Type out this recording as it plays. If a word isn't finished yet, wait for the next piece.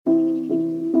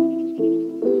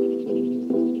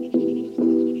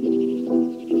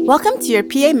Welcome to your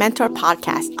PA Mentor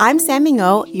podcast. I'm Sammy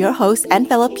Ngo, your host and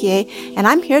fellow PA, and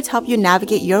I'm here to help you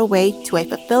navigate your way to a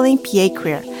fulfilling PA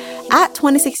career. At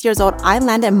 26 years old, I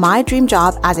landed my dream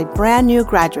job as a brand new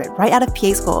graduate right out of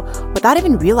PA school without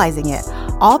even realizing it,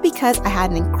 all because I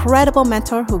had an incredible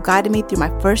mentor who guided me through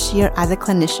my first year as a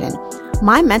clinician.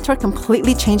 My mentor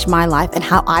completely changed my life and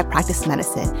how I practice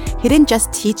medicine. He didn't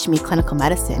just teach me clinical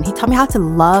medicine. He taught me how to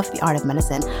love the art of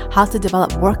medicine, how to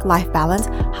develop work-life balance,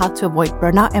 how to avoid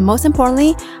burnout, and most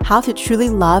importantly, how to truly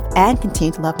love and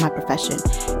continue to love my profession.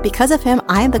 Because of him,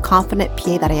 I am the confident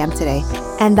PA that I am today.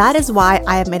 And that is why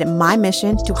I have made it my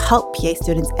mission to help PA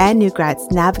students and new grads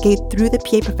navigate through the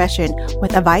PA profession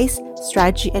with advice,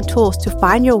 strategy, and tools to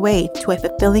find your way to a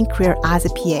fulfilling career as a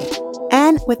PA.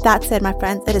 And with that said, my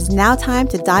friends, it is now time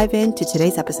to dive into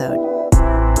today's episode.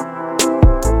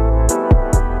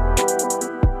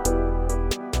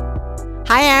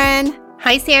 Hi, Erin.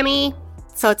 Hi, Sammy.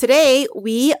 So today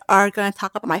we are going to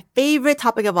talk about my favorite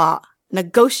topic of all,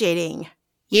 negotiating.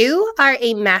 You are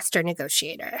a master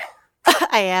negotiator.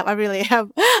 I am. I really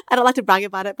am. I don't like to brag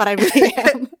about it, but I really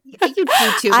am. You do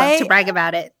too love to brag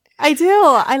about it. I do.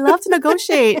 I love to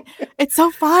negotiate. It's so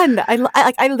fun.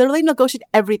 I literally negotiate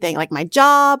everything, like my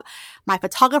job, my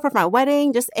photographer for my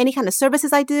wedding, just any kind of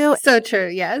services I do. So true.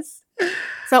 Yes.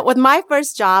 So with my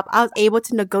first job, I was able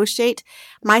to negotiate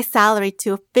my salary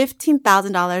to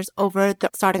 $15,000 over the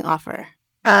starting offer.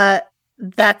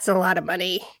 That's a lot of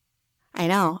money. I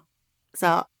know.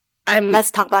 So let's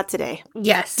talk about it today.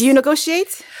 Yes. Do you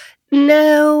negotiate?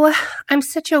 No, I'm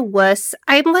such a wuss.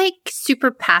 I'm like super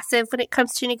passive when it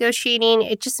comes to negotiating.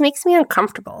 It just makes me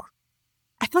uncomfortable.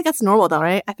 I feel like that's normal though,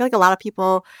 right? I feel like a lot of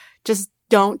people just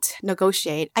don't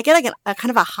negotiate. I get like a kind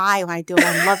of a high when I do it.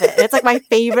 I love it. It's like my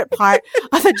favorite part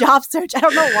of the job search. I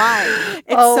don't know why.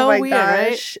 It's so weird,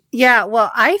 right? Yeah, well,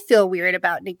 I feel weird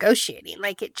about negotiating.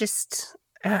 Like it just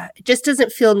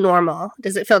doesn't feel normal. It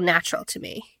doesn't feel natural to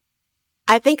me.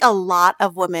 I think a lot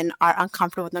of women are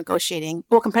uncomfortable with negotiating,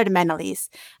 well, compared to men at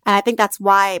least. And I think that's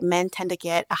why men tend to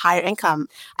get a higher income.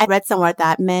 I read somewhere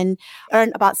that men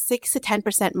earn about 6 to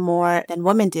 10% more than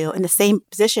women do in the same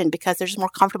position because they're just more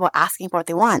comfortable asking for what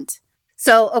they want.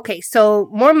 So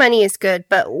more money is good,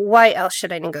 but why else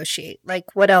should I negotiate? Like,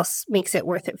 what else makes it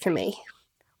worth it for me?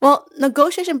 Well,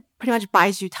 negotiation pretty much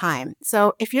buys you time.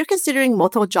 So if you're considering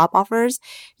multiple job offers,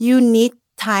 you need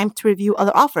time to review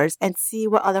other offers and see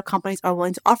what other companies are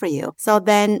willing to offer you. So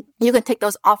then you can take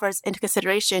those offers into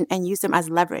consideration and use them as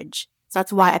leverage. So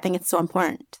that's why I think it's so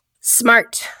important.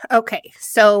 Smart. Okay.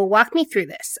 So walk me through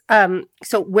this.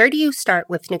 So where do you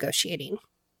start with negotiating?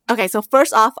 Okay. So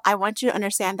first off, I want you to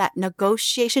understand that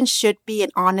negotiation should be an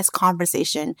honest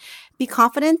conversation. Be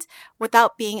confident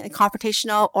without being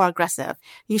confrontational or aggressive.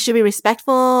 You should be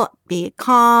respectful, be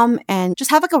calm, and just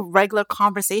have like a regular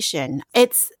conversation.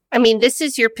 This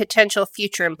is your potential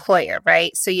future employer,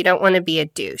 right? So you don't want to be a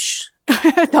douche.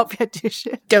 Don't be a douche.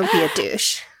 Don't be a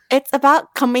douche. It's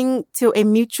about coming to a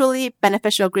mutually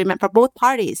beneficial agreement for both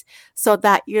parties so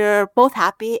that you're both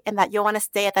happy and that you'll want to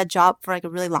stay at that job for like a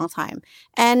really long time.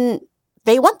 And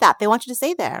they want that. They want you to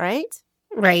stay there, right?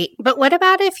 Right. But what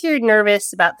about if you're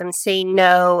nervous about them saying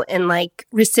no and like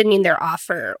rescinding their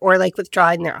offer or like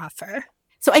withdrawing their offer?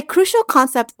 So a crucial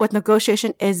concept with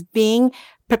negotiation is being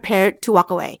prepared to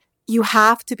walk away. You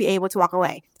have to be able to walk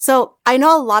away. So I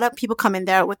know a lot of people come in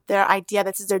there with their idea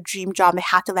this is their dream job. They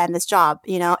have to land this job,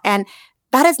 and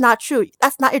that is not true.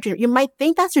 That's not your dream. You might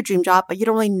think that's your dream job, but you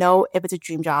don't really know if it's a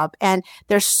dream job. And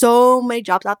there's so many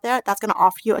jobs out there that's going to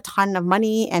offer you a ton of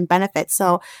money and benefits.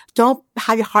 So don't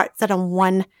have your heart set on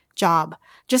one job.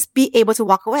 Just be able to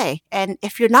walk away. And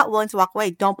if you're not willing to walk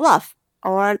away, don't bluff,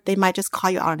 or they might just call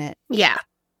you out on it. Yeah.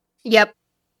 Yep.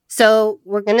 So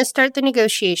we're going to start the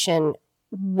negotiation.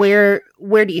 Where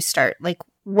do you start? Like,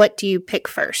 what do you pick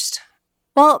first?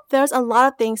 Well, there's a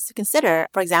lot of things to consider.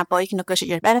 For example, you can negotiate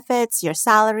your benefits, your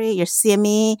salary, your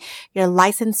CME, your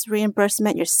license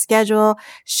reimbursement, your schedule,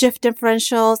 shift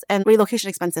differentials, and relocation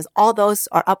expenses. All those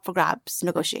are up for grabs to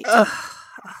negotiate. Oh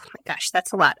my gosh,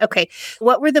 that's a lot. Okay.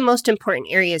 What were the most important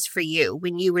areas for you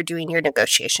when you were doing your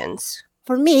negotiations?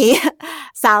 For me,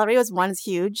 salary was one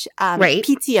huge. Right.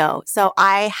 PTO. So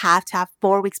I have to have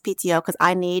 4 weeks PTO because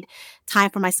I need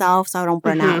time for myself so I don't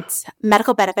burn out.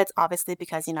 Medical benefits, obviously,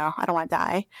 because, I don't want to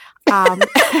die.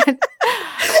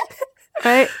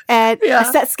 Right? And a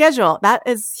set schedule. That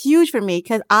is huge for me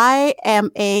because I am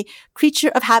a creature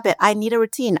of habit. I need a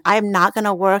routine. I am not going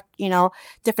to work,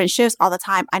 different shifts all the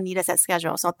time. I need a set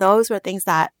schedule. So those were things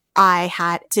that I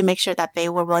had to make sure that they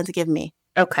were willing to give me.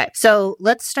 Okay. So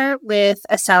let's start with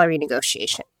a salary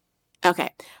negotiation. Okay.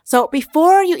 So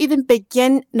before you even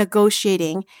begin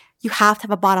negotiating, you have to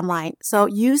have a bottom line. So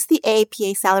use the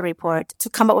AAPA salary report to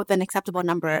come up with an acceptable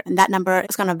number. And that number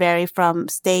is going to vary from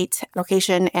state,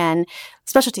 location, and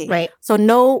specialty. Right. So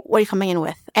know what you're coming in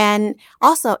with. And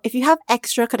also, if you have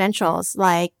extra credentials,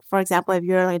 like, for example, if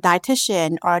you're a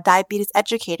dietitian or a diabetes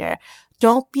educator,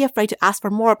 don't be afraid to ask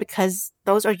for more because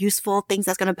those are useful things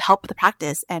that's going to help the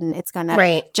practice and it's going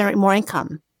to generate more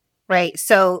income. Right.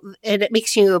 So it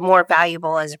makes you more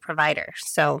valuable as a provider.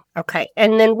 So, okay.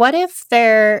 And then what if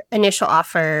their initial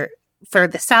offer for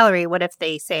the salary, what if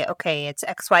they say, okay, it's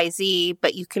XYZ,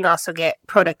 but you can also get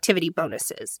productivity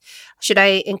bonuses? Should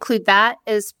I include that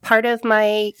as part of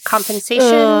my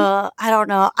compensation? I don't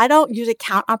know. I don't usually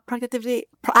count on productivity.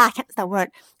 I can't say that word.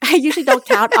 I usually don't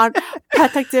count on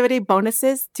productivity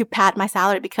bonuses to pad my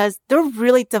salary because they're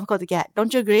really difficult to get.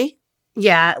 Don't you agree?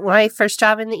 Yeah. My first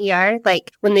job in the ER,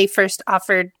 like when they first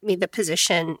offered me the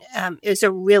position, it was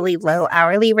a really low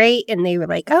hourly rate. And they were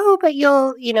like, oh, but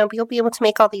you'll be able to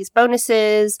make all these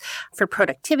bonuses for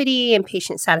productivity and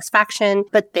patient satisfaction.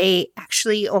 But they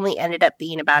actually only ended up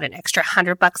being about an extra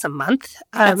 $100 a month.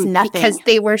 That's nothing. Because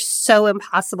they were so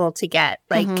impossible to get.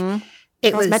 Like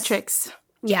it was metrics.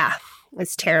 Yeah.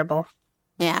 It's terrible.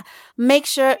 Yeah. Make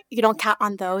sure you don't count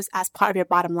on those as part of your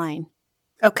bottom line.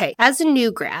 Okay. As a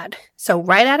new grad, so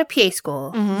right out of PA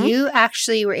school, you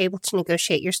actually were able to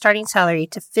negotiate your starting salary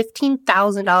to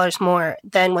 $15,000 more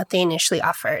than what they initially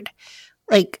offered.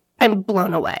 Like, I'm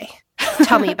blown away.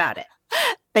 Tell me about it.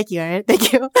 Thank you, Erin.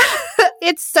 Thank you.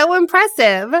 It's so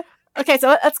impressive. Okay,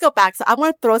 so let's go back. So I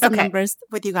want to throw some numbers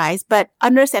with you guys, but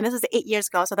understand this was 8 years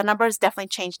ago, so the numbers definitely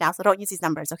changed now, so don't use these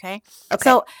numbers, okay?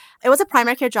 So it was a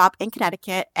primary care job in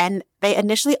Connecticut, and they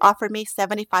initially offered me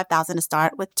 $75,000 to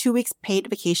start with 2 weeks paid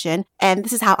vacation, and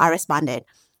this is how I responded.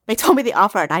 They told me the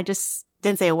offer, and I just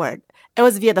didn't say a word. It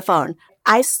was via the phone.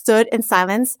 I stood in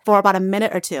silence for about a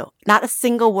minute or two, not a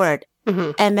single word.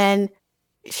 And then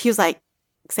he was like,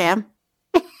 Sam,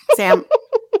 are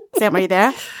you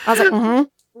there? I was like,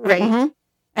 Right.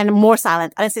 And more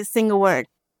silent. I didn't say a single word.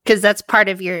 Because that's part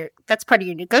of your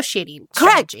negotiating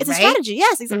Correct. strategy, It's right? a strategy.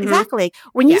 Yes, exactly.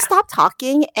 When you stop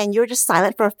talking and you're just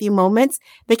silent for a few moments,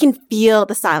 they can feel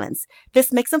the silence.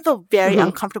 This makes them feel very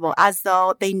uncomfortable, as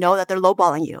though they know that they're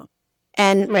lowballing you.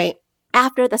 And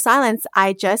after the silence,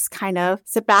 I just kind of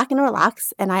sit back and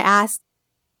relax. And I asked,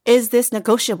 is this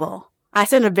negotiable? I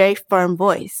said in a very firm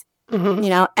voice. You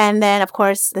know, and then of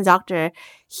course the doctor,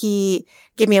 he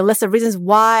gave me a list of reasons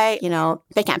why, you know,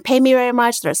 they can't pay me very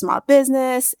much. They're a small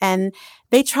business, and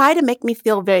they try to make me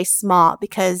feel very small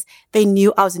because they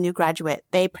knew I was a new graduate.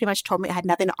 They pretty much told me I had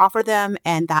nothing to offer them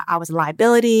and that I was a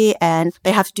liability and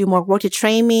they have to do more work to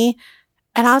train me.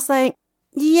 And I was like,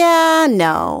 yeah,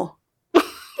 no.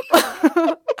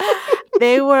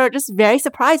 They were just very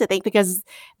surprised, I think, because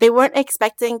they weren't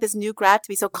expecting this new grad to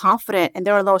be so confident, and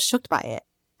they were a little shook by it.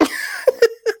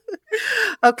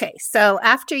 Okay, so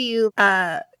after you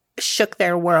shook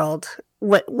their world,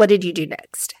 what did you do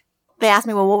next? They asked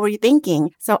me, well, what were you thinking?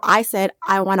 So I said,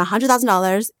 I want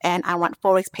 $100,000 and I want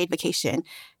 4 weeks paid vacation.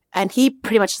 And he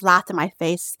pretty much laughed in my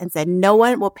face and said, no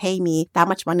one will pay me that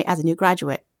much money as a new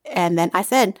graduate. And then I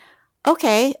said,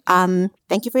 okay,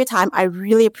 thank you for your time. I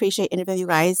really appreciate interviewing you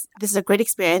guys. This is a great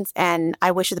experience and I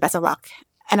wish you the best of luck.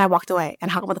 And I walked away and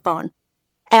hung up on the phone.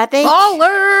 And I think...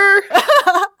 Baller!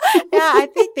 Yeah, I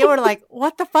think they were like,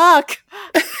 what the fuck?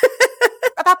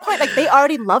 At that point, like, they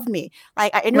already loved me.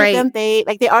 Like, I interviewed them. They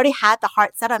already had the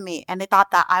heart set on me. And they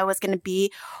thought that I was going to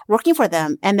be working for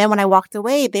them. And then when I walked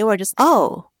away, they were just,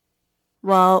 oh,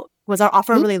 well, was our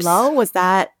offer really low? Was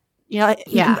that, you know?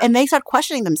 Yeah. And they started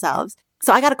questioning themselves.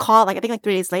 So I got a call, like, I think like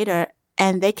 3 days later.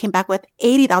 And they came back with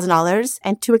 $80,000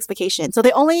 and 2 weeks vacation. So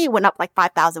they only went up like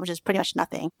 $5,000, which is pretty much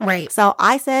nothing. Right. So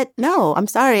I said, no, I'm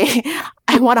sorry.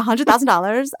 I want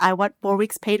 $100,000. I want 4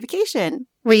 weeks paid vacation.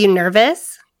 Were you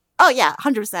nervous? Oh, yeah,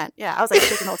 100%. Yeah, I was like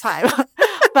shaking the whole time.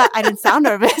 But I didn't sound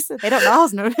nervous. They don't know I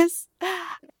was nervous.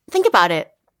 Think about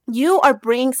it. You are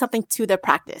bringing something to their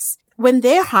practice. When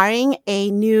they're hiring a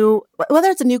new, whether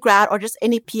it's a new grad or just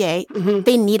any PA,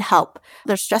 they need help.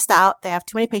 They're stressed out. They have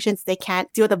too many patients. They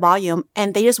can't deal with the volume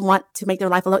and they just want to make their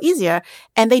life a little easier.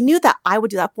 And they knew that I would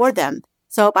do that for them.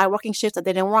 So by working shifts that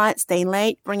they didn't want, staying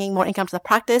late, bringing more income to the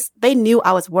practice, they knew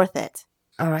I was worth it.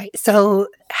 All right. So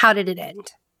how did it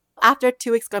end? After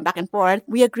 2 weeks going back and forth,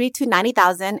 we agreed to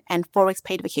 $90,000 and 4 weeks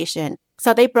paid vacation.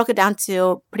 So they broke it down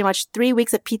to pretty much 3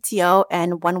 weeks of PTO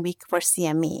and 1 week for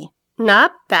CME.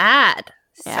 Not bad.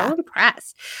 Yeah. So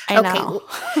impressed. I know.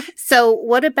 So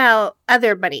what about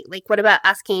other money? Like, what about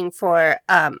asking for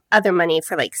other money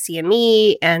for like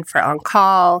CME and for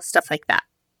on-call, stuff like that?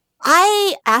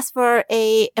 I asked for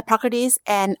a Epocrates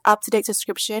and up-to-date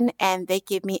subscription, and they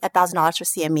gave me $1,000 for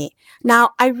CME.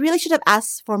 Now, I really should have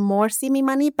asked for more CME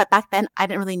money, but back then I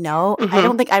didn't really know. I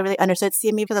don't think I really understood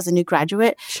CME because I was a new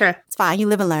graduate. Sure. It's fine. You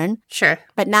live and learn. Sure.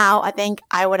 But now I think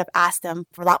I would have asked them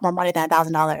for a lot more money than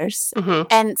 $1,000.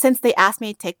 And since they asked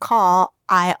me to take call,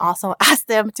 I also asked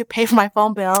them to pay for my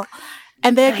phone bill,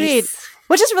 and they agreed,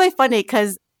 which is really funny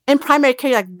because in primary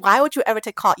care, you're like, why would you ever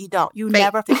take call? You don't. You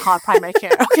never have to call in primary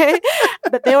care, okay?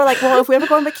 But they were like, well, if we ever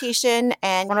go on vacation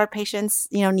and one of our patients,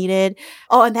 needed,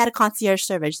 and they had a concierge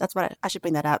service. That's what I should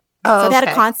bring that up. So they had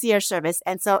a concierge service.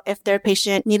 And so if their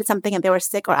patient needed something and they were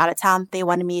sick or out of town, they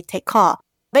wanted me to take call.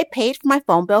 They paid for my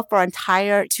phone bill for an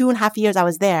entire 2.5 years I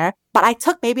was there, but I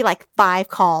took maybe like 5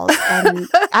 calls and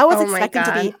I was expecting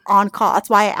to be on call. That's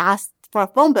why I asked for a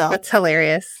phone bill. That's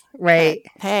hilarious. Right.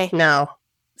 Hey. No.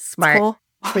 Smart. Cool.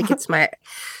 Make it smart.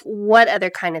 What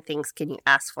other kind of things can you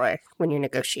ask for when you're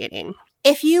negotiating?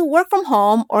 If you work from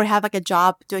home or have like a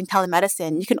job doing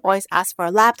telemedicine, you can always ask for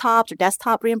laptops or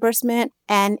desktop reimbursement.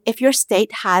 And if your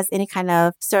state has any kind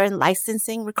of certain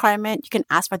licensing requirement, you can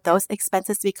ask for those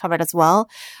expenses to be covered as well.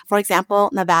 For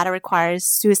example, Nevada requires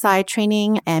suicide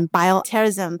training and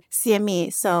bioterrorism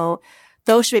CME. So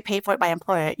those should be paid for by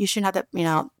employer. You shouldn't have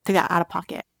to, take that out of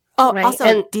pocket. Oh, right. Also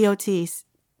and DOTs.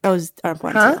 Those are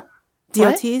important too.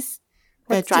 DOTs,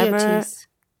 the driver. DOTs?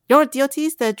 You know what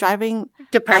DOTs, the driving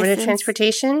Department license? of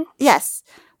Transportation? Yes.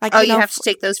 Like, you have to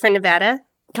take those for Nevada?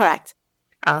 Correct.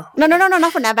 Oh. No,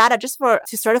 not for Nevada, just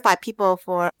to certify people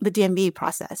for the DMV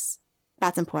process.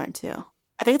 That's important too.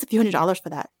 I think it's a few $100s for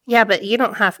that. Yeah, but you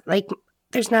don't have,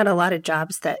 there's not a lot of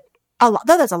jobs that...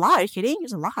 There's a lot. Are you kidding?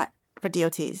 There's a lot for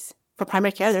DOTs. For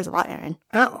primary care, there's a lot, Erin.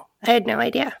 Oh, I had no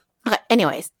idea. Okay,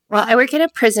 anyways. Well, I work in a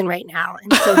prison right now,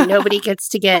 and so nobody gets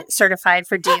to get certified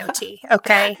for DOT,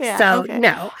 okay?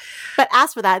 No. But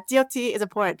as for that, DOT is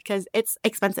important because it's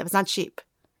expensive. It's not cheap.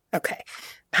 Okay.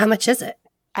 How much is it?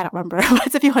 I don't remember.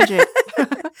 It's a few hundred.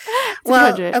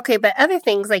 Okay, but other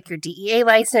things like your DEA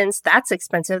license, that's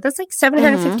expensive. That's like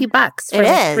 $750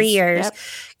 for 3 years. Yep.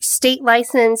 State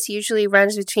license usually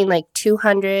runs between like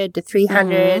 $200 to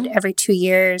 $300 every 2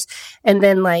 years. And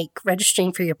then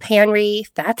registering for your PANRE,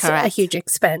 that's a huge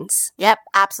expense. Yep,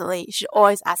 absolutely. You should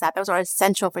always ask that. Those are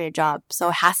essential for your job. So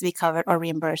it has to be covered or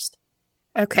reimbursed.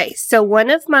 Okay, so one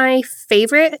of my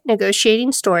favorite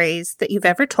negotiating stories that you've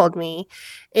ever told me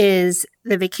is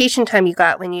the vacation time you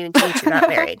got when you and Dimitri got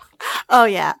married. Oh,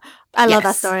 yeah. I love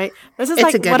that story. This is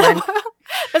a good one.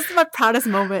 This is my proudest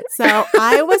moment. So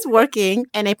I was working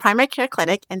in a primary care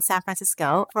clinic in San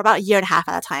Francisco for about a year and a half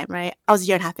at the time, right? I was a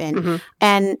year and a half in.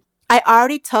 And I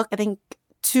already took, I think,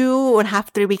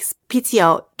 2.5, 3 weeks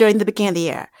PTO during the beginning of the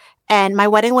year. And my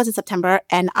wedding was in September,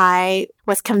 and I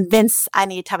was convinced I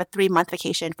needed to have a 3-month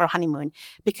vacation for a honeymoon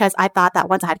because I thought that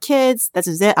once I had kids, this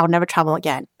was it. I'll never travel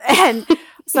again. And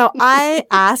so I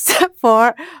asked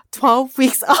for 12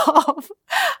 weeks off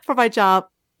for my job.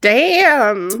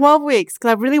 Damn. 12 weeks because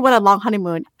I really wanted a long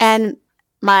honeymoon. And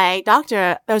my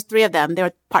doctor, there was 3 of them. They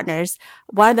were partners.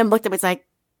 One of them looked at me and was like,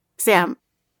 Sam,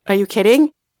 are you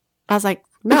kidding? I was like,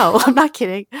 no, I'm not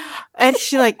kidding. And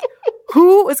she's like,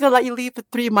 who is going to let you leave for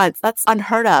 3 months? That's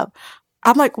unheard of.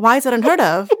 I'm like, why is it unheard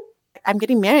of? I'm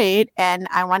getting married and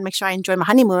I want to make sure I enjoy my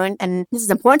honeymoon. And this is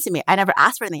important to me. I never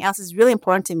asked for anything else. It's really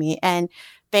important to me. And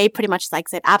they pretty much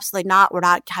said, absolutely not. We're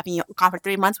not having you gone for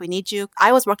 3 months. We need you.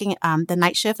 I was working the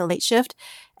night shift, the late shift.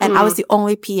 And I was the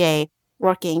only PA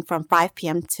working from 5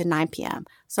 p.m. to 9 p.m.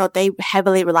 So they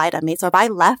heavily relied on me. So if I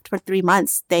left for 3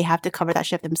 months, they have to cover that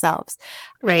shift themselves.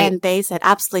 Right. And they said,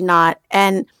 absolutely not.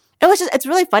 And it's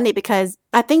really funny because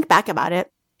I think back about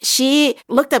it. She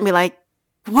looked at me like,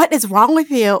 what is wrong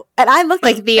with you? And I looked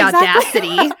like the audacity.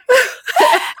 Yeah.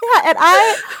 And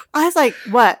I was like,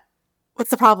 what?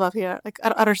 What's the problem here? Like, I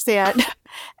don't understand.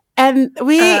 And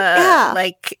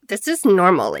this is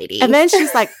normal, lady. And then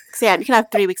she's like, Sam, you can have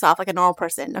 3 weeks off like a normal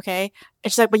person, okay?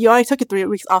 And she's like, but you already took your 3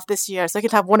 weeks off this year, so you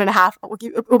can have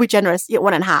 1.5. We'll be generous, you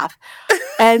get 1.5.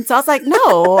 And so I was like,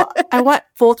 no, I want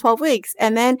full 12 weeks.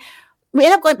 And then we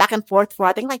ended up going back and forth for,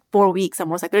 I think, 4 weeks,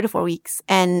 almost 3 to 4 weeks.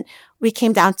 And we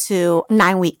came down to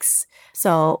 9 weeks.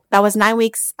 So that was 9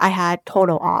 weeks I had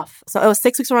total off. So it was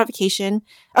 6 weeks for my vacation.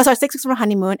 6 weeks for my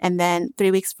honeymoon, and then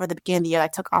 3 weeks for the beginning of the year I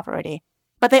took off already.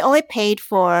 But they only paid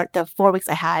for the 4 weeks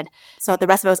I had. So the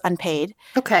rest of it was unpaid.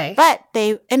 Okay. But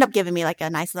they ended up giving me a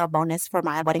nice little bonus for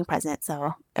my wedding present.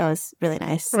 So it was really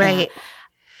nice. Right. Yeah.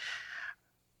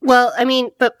 Well, I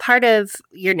mean, but part of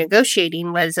your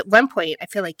negotiating was at one point, I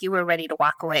feel like you were ready to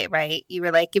walk away, right? You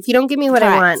were like, if you don't give me what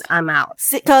I want, I'm out.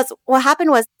 Because what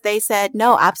happened was they said,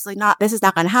 no, absolutely not. This is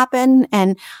not going to happen.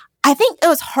 And I think it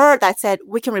was her that said,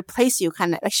 we can replace you,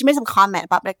 kind of like she made some comment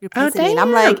about like replacing me. And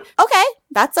I'm like, okay,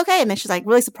 that's okay. And then she's like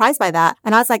really surprised by that.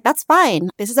 And I was like, that's fine.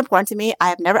 This is important to me. I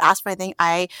have never asked for anything.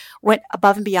 I went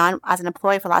above and beyond as an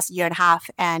employee for the last year and a half,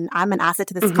 and I'm an asset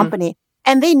to this company.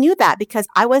 And they knew that because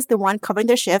I was the one covering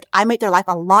their shift. I made their life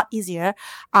a lot easier.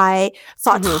 I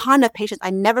saw a ton of patients. I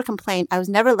never complained. I was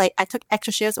never late. I took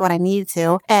extra shifts when I needed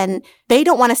to. And they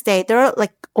don't want to stay. They're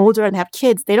like older and have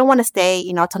kids. They don't want to stay,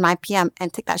 till 9 p.m.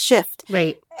 and take that shift.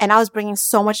 Right. And I was bringing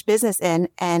so much business in,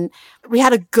 and we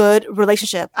had a good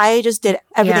relationship. I just did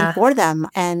everything for them.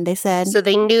 And they said... So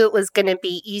they knew it was going to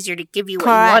be easier to give you what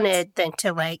you wanted than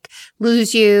to like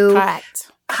lose you.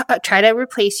 Correct. Try to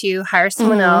replace you, hire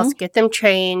someone else, get them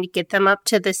trained, get them up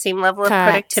to the same level of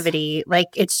productivity. Like,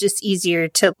 it's just easier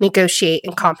to negotiate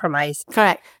and compromise.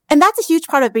 Correct. And that's a huge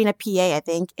part of being a PA, I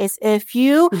think, is if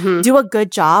you do a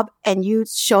good job and you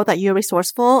show that you're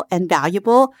resourceful and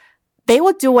valuable, they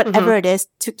will do whatever it is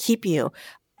to keep you.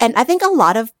 And I think a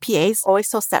lot of PAs always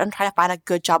so set on trying to find a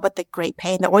good job with the great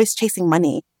pay, and they're always chasing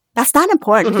money. That's not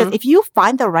important because if you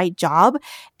find the right job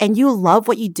and you love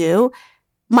what you do,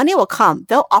 money will come.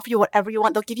 They'll offer you whatever you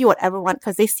want. They'll give you whatever you want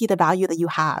because they see the value that you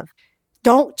have.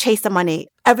 Don't chase the money.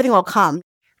 Everything will come.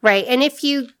 Right. And if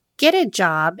you get a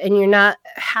job and you're not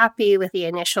happy with the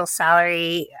initial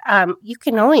salary, you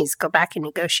can always go back and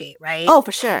negotiate, right? Oh,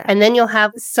 for sure. And then you'll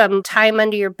have some time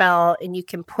under your belt and you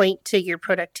can point to your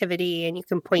productivity and you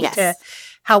can point to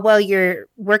how well you're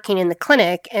working in the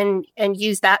clinic and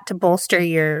use that to bolster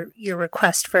your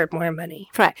request for more money.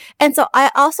 Correct. And so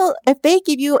I also, if they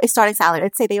give you a starting salary,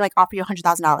 let's say they like offer you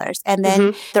 $100,000 and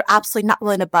then they're absolutely not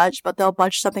willing to budge, but they'll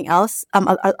budge something else,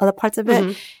 other parts of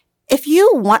it. If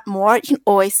you want more, you can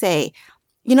always say,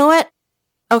 you know what?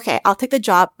 Okay, I'll take the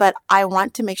job, but I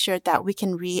want to make sure that we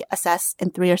can reassess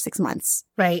in 3 or 6 months.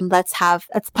 Right. Let's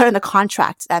put in the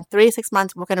contract that 3 to 6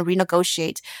 months, we're going to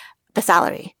renegotiate the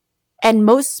salary. And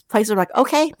most places are like,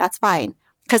 okay, that's fine.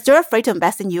 Because they're afraid to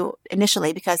invest in you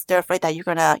initially because they're afraid that you're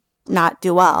going to not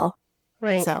do well.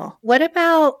 Right. So what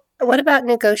about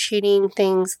negotiating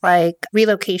things like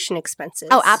relocation expenses?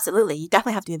 Oh, absolutely. You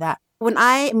definitely have to do that. When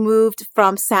I moved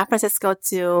from San Francisco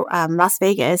to Las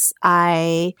Vegas,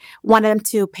 I wanted them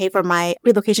to pay for my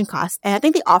relocation costs. And I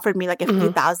think they offered me like a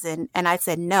few thousand. And I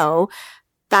said, no,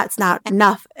 that's not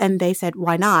enough. And they said,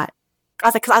 why not? I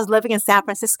was like, because I was living in San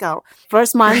Francisco.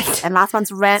 First month and last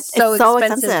month's rent. It's so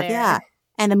expensive. Yeah.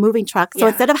 And a moving truck. So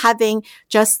instead of having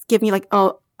just give me like,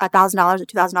 $1,000 or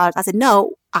 $2,000, I said,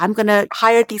 no, I'm going to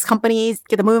hire these companies,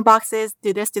 get the moving boxes,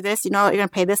 do this, you're going to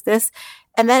pay this.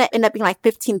 And then it ended up being like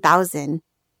 $15,000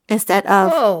 instead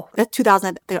of the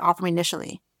 $2,000 they offered me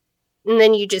initially. And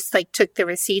then you just like took the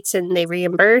receipts and they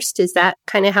reimbursed? Is that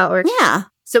kind of how it works? Yeah.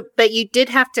 So, but you did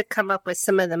have to come up with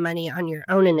some of the money on your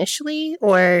own initially,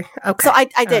 or? Okay. So I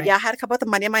did. Right. Yeah. I had to come up with the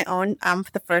money on my own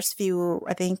for the first few,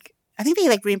 I think they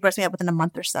like reimbursed me within a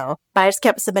month or so. But I just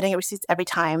kept submitting receipts every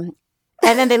time.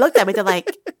 And then they looked at me, they're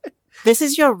like, this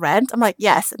is your rent? I'm like,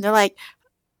 yes. And they're like,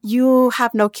 you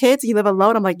have no kids? You live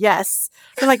alone? I'm like, yes.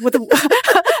 They're like, with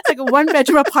like a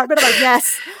 1-bedroom apartment? I'm like,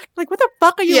 yes. I'm like, what the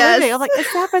fuck are you living? I'm like,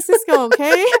 it's San Francisco,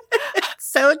 okay?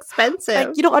 So expensive.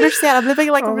 Like, you don't understand. I'm living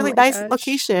in like a really nice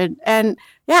location. And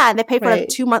yeah, and they paid for like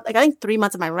 2 months, like I think 3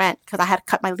 months of my rent because I had to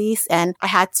cut my lease and I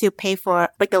had to pay for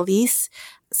like the lease.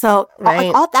 So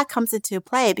all that comes into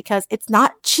play because it's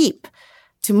not cheap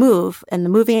to move, and the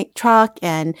moving truck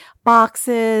and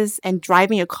boxes and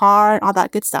driving your car and all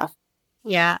that good stuff.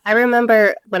 Yeah. I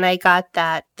remember when I got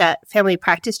that family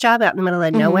practice job out in the middle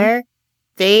of nowhere,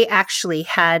 they actually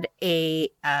had a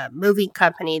moving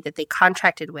company that they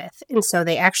contracted with. And so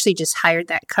they actually just hired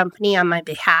that company on my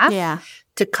behalf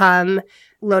to come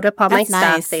load up all my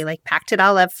stuff. They like packed it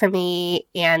all up for me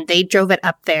and they drove it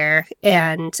up there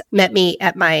and met me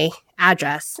at my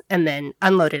address and then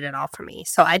unloaded it all for me.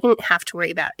 So I didn't have to worry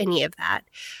about any of that.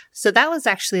 So that was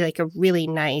actually like a really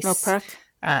nice perk.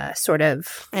 Sort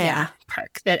of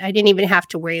perk that I didn't even have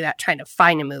to worry about trying to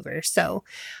find a mover. So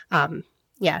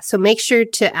so make sure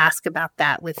to ask about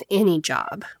that with any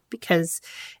job because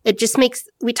it just makes,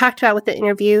 we talked about with the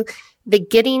interview, the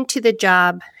getting to the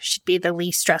job should be the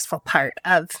least stressful part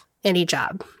of any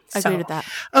job. I agree with that.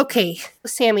 Okay,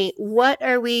 Sammy, what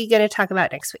are we going to talk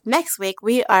about next week? Next week,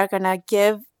 we are going to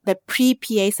give the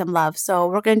pre-PA some love. So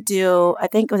we're going to do, I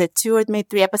think, was it 2 or maybe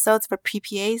 3 episodes for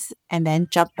pre-PAs and then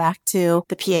jump back to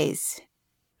the PAs,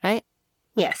 right?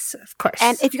 Yes, of course.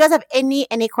 And if you guys have any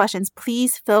questions,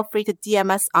 please feel free to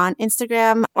DM us on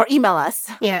Instagram or email us.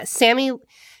 Yeah, Sammy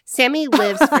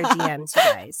lives for DMs, you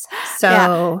guys.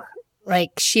 So,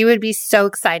 like, she would be so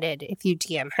excited if you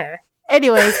DM her.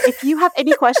 Anyways, if you have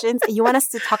any questions and you want us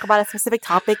to talk about a specific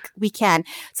topic, we can.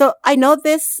 So I know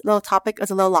this little topic is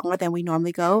a little longer than we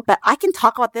normally go, but I can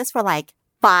talk about this for like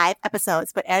 5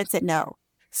 episodes, but Erin said no.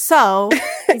 So,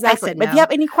 exactly. But if you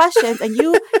have any questions and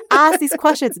you ask these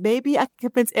questions, maybe I can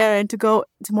convince Erin to go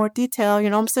into more detail. You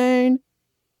know what I'm saying?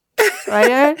 Right,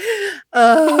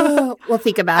 Erin? We'll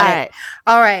think about it.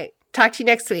 All right. Talk to you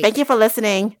next week. Thank you for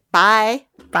listening. Bye.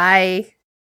 Bye.